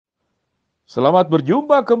Selamat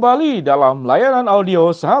berjumpa kembali dalam layanan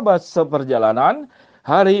audio Sahabat Seperjalanan.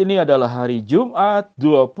 Hari ini adalah hari Jumat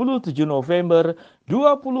 27 November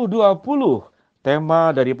 2020.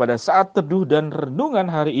 Tema daripada saat teduh dan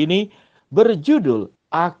renungan hari ini berjudul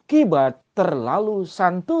Akibat Terlalu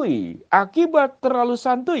Santuy. Akibat terlalu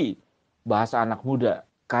santuy. Bahasa anak muda,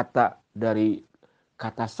 kata dari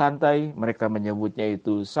kata santai, mereka menyebutnya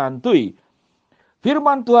itu santuy.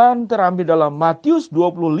 Firman Tuhan terambil dalam Matius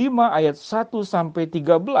 25 ayat 1 sampai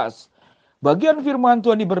 13. Bagian firman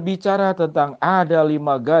Tuhan ini berbicara tentang ada 5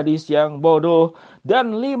 gadis yang bodoh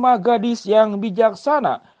dan 5 gadis yang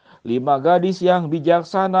bijaksana. 5 gadis yang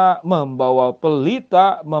bijaksana membawa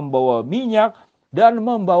pelita, membawa minyak, dan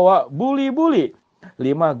membawa buli-buli.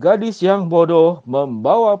 5 gadis yang bodoh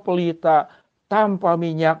membawa pelita tanpa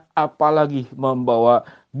minyak, apalagi membawa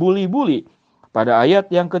buli-buli. Pada ayat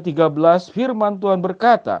yang ke-13 firman Tuhan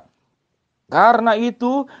berkata, "Karena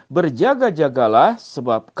itu berjaga-jagalah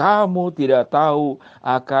sebab kamu tidak tahu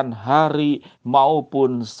akan hari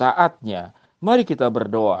maupun saatnya." Mari kita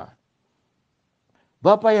berdoa.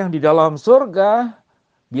 Bapa yang di dalam surga,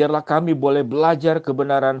 biarlah kami boleh belajar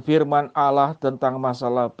kebenaran firman Allah tentang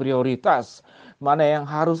masalah prioritas. Mana yang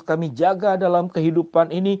harus kami jaga dalam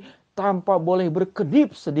kehidupan ini tanpa boleh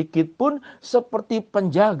berkedip sedikit pun, seperti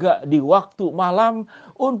penjaga di waktu malam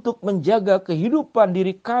untuk menjaga kehidupan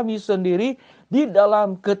diri kami sendiri di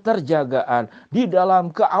dalam keterjagaan, di dalam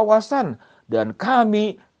keawasan. Dan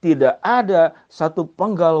kami tidak ada satu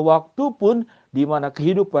penggal waktu pun di mana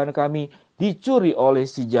kehidupan kami dicuri oleh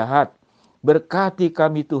si jahat. Berkati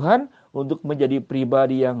kami Tuhan untuk menjadi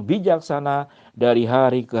pribadi yang bijaksana dari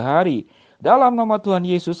hari ke hari. Dalam nama Tuhan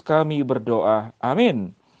Yesus kami berdoa.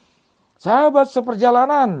 Amin. Sahabat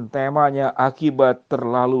seperjalanan, temanya akibat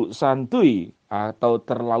terlalu santuy atau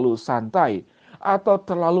terlalu santai atau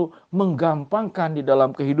terlalu menggampangkan di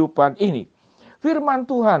dalam kehidupan ini. Firman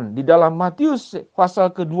Tuhan di dalam Matius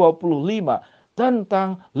pasal ke-25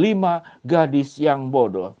 tentang 5 gadis yang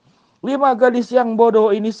bodoh. 5 gadis yang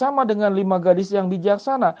bodoh ini sama dengan 5 gadis yang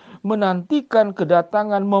bijaksana, menantikan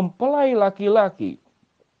kedatangan mempelai laki-laki.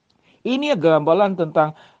 Ini gambaran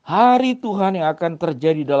tentang hari Tuhan yang akan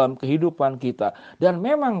terjadi dalam kehidupan kita. Dan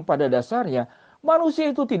memang pada dasarnya manusia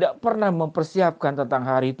itu tidak pernah mempersiapkan tentang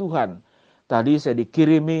hari Tuhan. Tadi saya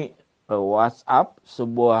dikirimi WhatsApp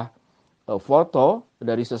sebuah foto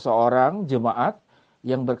dari seseorang jemaat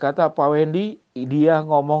yang berkata, "Pak Wendy, dia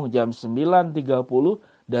ngomong jam 9.30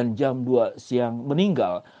 dan jam 2 siang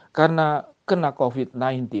meninggal karena kena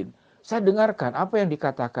COVID-19. Saya dengarkan apa yang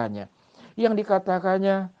dikatakannya. Yang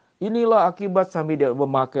dikatakannya, inilah akibat sambil dia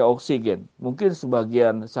memakai oksigen. Mungkin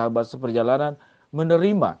sebagian sahabat seperjalanan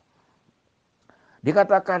menerima.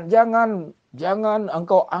 Dikatakan jangan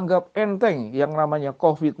engkau anggap enteng yang namanya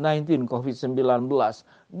COVID-19, COVID-19.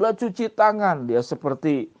 Dia cuci tangan, dia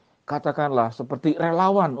seperti katakanlah seperti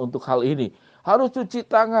relawan untuk hal ini. Harus cuci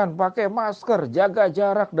tangan, pakai masker, jaga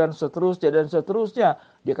jarak dan seterusnya dan seterusnya.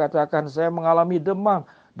 Dikatakan saya mengalami demam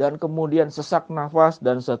dan kemudian sesak nafas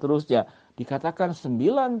dan seterusnya. Dikatakan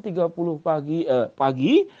 9.30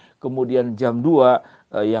 pagi, kemudian jam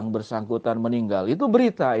 2 yang bersangkutan meninggal. Itu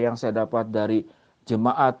berita yang saya dapat dari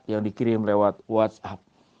jemaat yang dikirim lewat WhatsApp.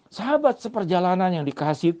 Sahabat seperjalanan yang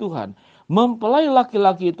dikasihi Tuhan, mempelai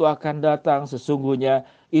laki-laki itu akan datang, sesungguhnya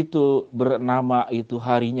itu bernama itu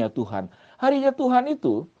harinya Tuhan. Harinya Tuhan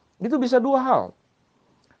itu bisa dua hal.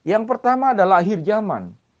 Yang pertama adalah akhir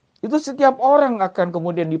zaman. Itu setiap orang akan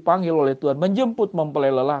kemudian dipanggil oleh Tuhan menjemput mempelai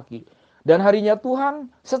lelaki. Dan harinya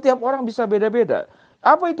Tuhan setiap orang bisa beda-beda.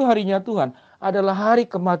 Apa itu harinya Tuhan? Adalah hari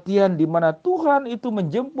kematian di mana Tuhan itu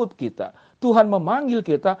menjemput kita. Tuhan memanggil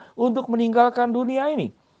kita untuk meninggalkan dunia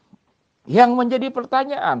ini. Yang menjadi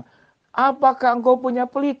pertanyaan, apakah engkau punya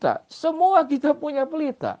pelita? Semua kita punya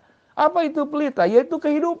pelita. Apa itu pelita? Yaitu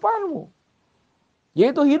kehidupanmu.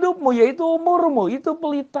 Yaitu hidupmu, yaitu umurmu, itu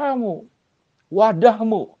pelitamu.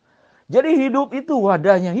 Wadahmu. Jadi hidup itu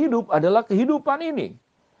wadahnya hidup adalah kehidupan ini.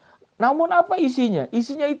 Namun apa isinya?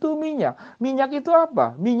 Isinya itu minyak. Minyak itu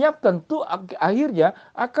apa? Minyak tentu akhirnya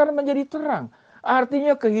akan menjadi terang.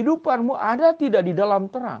 Artinya kehidupanmu ada tidak di dalam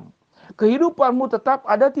terang. Kehidupanmu tetap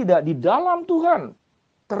ada tidak di dalam Tuhan.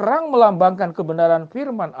 Terang melambangkan kebenaran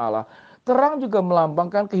firman Allah. Terang juga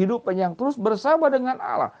melambangkan kehidupan yang terus bersama dengan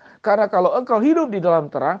Allah. Karena kalau engkau hidup di dalam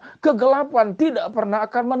terang, kegelapan tidak pernah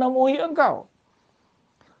akan menemui engkau.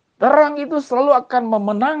 Terang itu selalu akan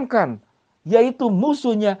memenangkan, yaitu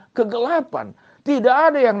musuhnya kegelapan. Tidak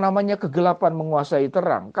ada yang namanya kegelapan menguasai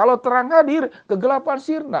terang. Kalau terang hadir, kegelapan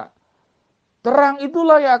sirna. Terang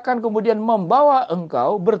itulah yang akan kemudian membawa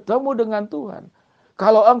engkau bertemu dengan Tuhan.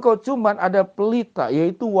 Kalau engkau cuman ada pelita,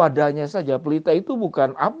 yaitu wadahnya saja. Pelita itu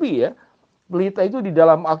bukan api ya. Pelita itu di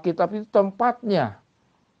dalam Alkitab itu tempatnya.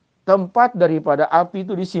 Tempat daripada api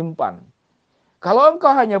itu disimpan. Kalau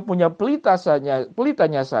engkau hanya punya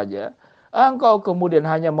pelitanya saja, engkau kemudian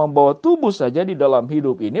hanya membawa tubuh saja di dalam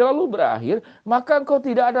hidup ini lalu berakhir, maka engkau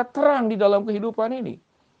tidak ada terang di dalam kehidupan ini.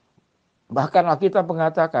 Bahkan Alkitab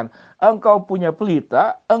mengatakan, engkau punya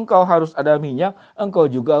pelita, engkau harus ada minyak, engkau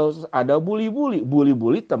juga harus ada buli-buli.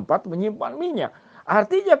 Buli-buli tempat menyimpan minyak.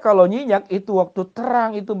 Artinya kalau minyak itu waktu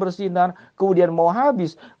terang itu bersinar, kemudian mau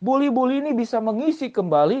habis, buli-buli ini bisa mengisi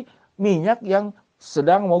kembali minyak yang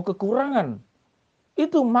sedang mau kekurangan.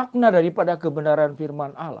 Itu makna daripada kebenaran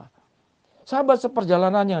firman Allah. Sahabat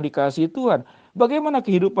seperjalanan yang dikasihi Tuhan, bagaimana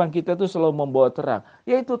kehidupan kita itu selalu membawa terang,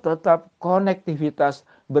 yaitu tetap konektivitas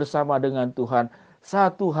bersama dengan Tuhan.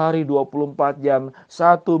 1 hari 24 jam,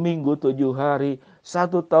 1 minggu 7 hari,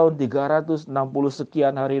 1 tahun 360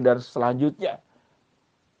 sekian hari dan selanjutnya.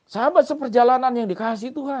 Sahabat seperjalanan yang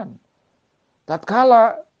dikasihi Tuhan,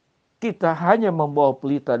 tatkala kita hanya membawa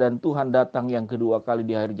pelita dan Tuhan datang yang kedua kali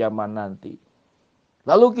di akhir zaman nanti,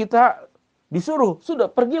 lalu kita disuruh,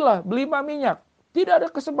 sudah pergilah beli minyak. Tidak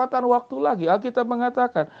ada kesempatan waktu lagi. Alkitab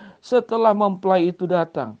mengatakan setelah mempelai itu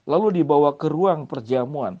datang, lalu dibawa ke ruang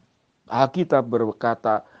perjamuan. Alkitab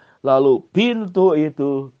berkata, lalu pintu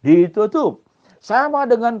itu ditutup. Sama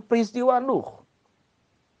dengan peristiwa Nuh.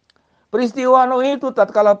 Peristiwa Nuh itu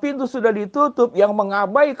tatkala pintu sudah ditutup yang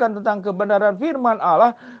mengabaikan tentang kebenaran firman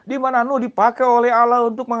Allah, di mana Nuh dipakai oleh Allah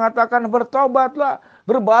untuk mengatakan bertobatlah,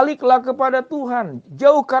 berbaliklah kepada Tuhan,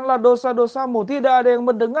 jauhkanlah dosa-dosamu. Tidak ada yang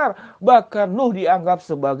mendengar, bahkan Nuh dianggap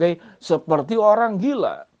sebagai seperti orang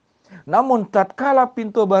gila. Namun tatkala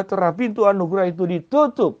pintu bahtera, pintu anugerah itu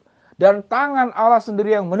ditutup dan tangan Allah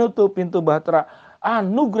sendiri yang menutup pintu bahtera,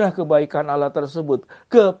 anugerah kebaikan Allah tersebut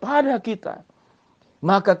kepada kita.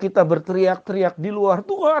 Maka kita berteriak-teriak di luar,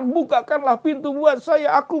 Tuhan bukakanlah pintu buat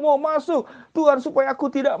saya, aku mau masuk. Tuhan supaya aku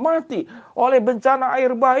tidak mati oleh bencana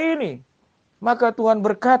air bah ini. Maka Tuhan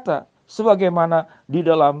berkata, sebagaimana di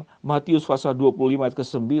dalam Matius pasal 25 ayat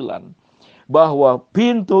ke-9, bahwa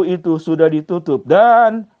pintu itu sudah ditutup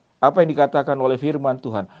dan apa yang dikatakan oleh firman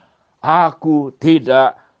Tuhan, aku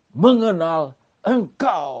tidak mengenal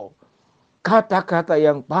engkau. Kata-kata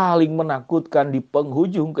yang paling menakutkan di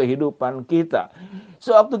penghujung kehidupan kita.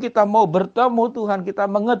 Sewaktu kita mau bertemu Tuhan, kita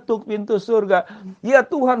mengetuk pintu surga. Ya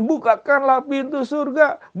Tuhan, bukakanlah pintu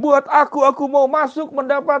surga. Buat aku mau masuk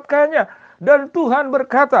mendapatkannya. Dan Tuhan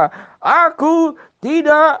berkata, aku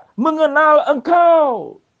tidak mengenal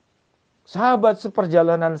engkau. Sahabat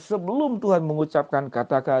seperjalanan, sebelum Tuhan mengucapkan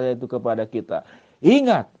kata-kata itu kepada kita,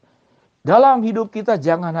 ingat, dalam hidup kita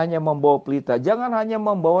jangan hanya membawa pelita, jangan hanya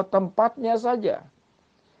membawa tempatnya saja.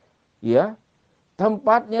 Ya,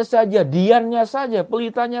 tempatnya saja, diannya saja,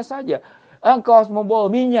 pelitanya saja. Engkau harus membawa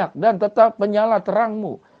minyak dan tetap menyala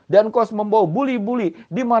terangmu. Dan engkau harus membawa buli-buli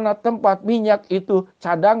di mana tempat minyak itu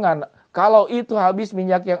cadangan. Kalau itu habis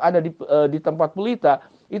minyak yang ada di tempat pelita,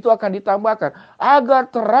 itu akan ditambahkan agar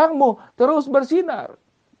terangmu terus bersinar.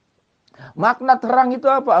 Makna terang itu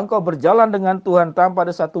apa? Engkau berjalan dengan Tuhan tanpa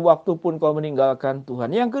ada satu waktu pun kau meninggalkan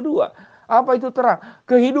Tuhan. Yang kedua, apa itu terang?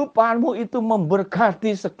 Kehidupanmu itu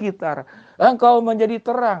memberkati sekitar. Engkau menjadi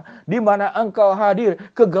terang. Di mana engkau hadir,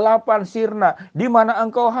 kegelapan sirna. Di mana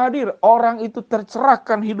engkau hadir, orang itu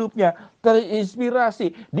tercerahkan hidupnya,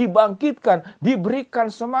 terinspirasi, dibangkitkan,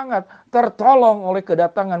 diberikan semangat, tertolong oleh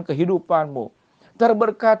kedatangan kehidupanmu.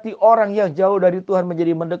 Terberkati orang yang jauh dari Tuhan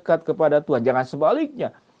menjadi mendekat kepada Tuhan. Jangan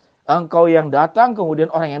sebaliknya. Engkau yang datang,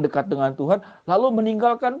 kemudian orang yang dekat dengan Tuhan, lalu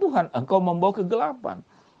meninggalkan Tuhan. Engkau membawa kegelapan.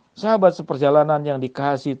 Sahabat seperjalanan yang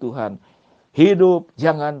dikasihi Tuhan, hidup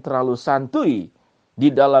jangan terlalu santuy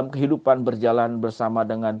di dalam kehidupan berjalan bersama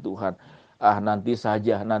dengan Tuhan. Nanti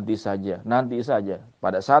saja, nanti saja, nanti saja.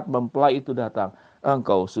 Pada saat mempelai itu datang,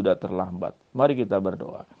 engkau sudah terlambat. Mari kita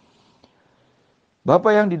berdoa.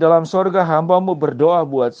 Bapa yang di dalam sorga, hamba-Mu berdoa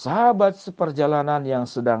buat sahabat seperjalanan yang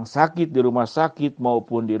sedang sakit di rumah sakit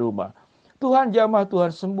maupun di rumah. Tuhan jamah,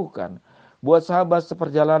 Tuhan sembuhkan. Buat sahabat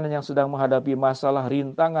seperjalanan yang sedang menghadapi masalah,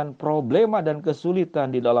 rintangan, problema dan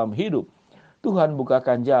kesulitan di dalam hidup, Tuhan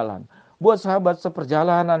bukakan jalan. Buat sahabat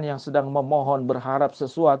seperjalanan yang sedang memohon berharap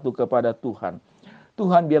sesuatu kepada Tuhan,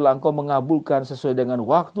 Tuhan biarlah Engkau mengabulkan sesuai dengan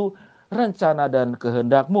waktu, rencana dan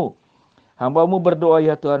kehendak-Mu. Hamba-Mu berdoa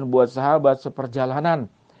ya Tuhan buat sahabat seperjalanan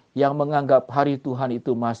yang menganggap hari Tuhan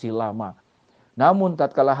itu masih lama. Namun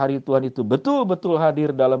tatkala hari Tuhan itu betul-betul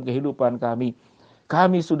hadir dalam kehidupan kami,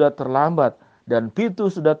 kami sudah terlambat dan pintu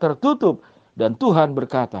sudah tertutup. Dan Tuhan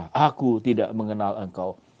berkata, aku tidak mengenal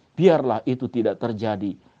engkau. Biarlah itu tidak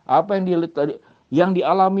terjadi. Apa yang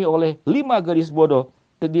dialami oleh 5 gadis bodoh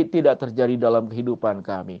tidak terjadi dalam kehidupan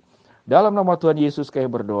kami. Dalam nama Tuhan Yesus kami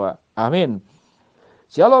berdoa. Amin.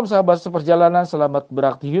 Shalom sahabat seperjalanan, selamat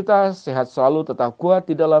beraktivitas, sehat selalu, tetap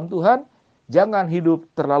kuat di dalam Tuhan. Jangan hidup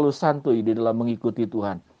terlalu santuy di dalam mengikuti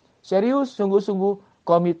Tuhan. Serius, sungguh-sungguh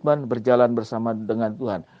komitmen berjalan bersama dengan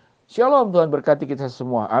Tuhan. Shalom, Tuhan berkati kita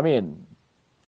semua. Amin.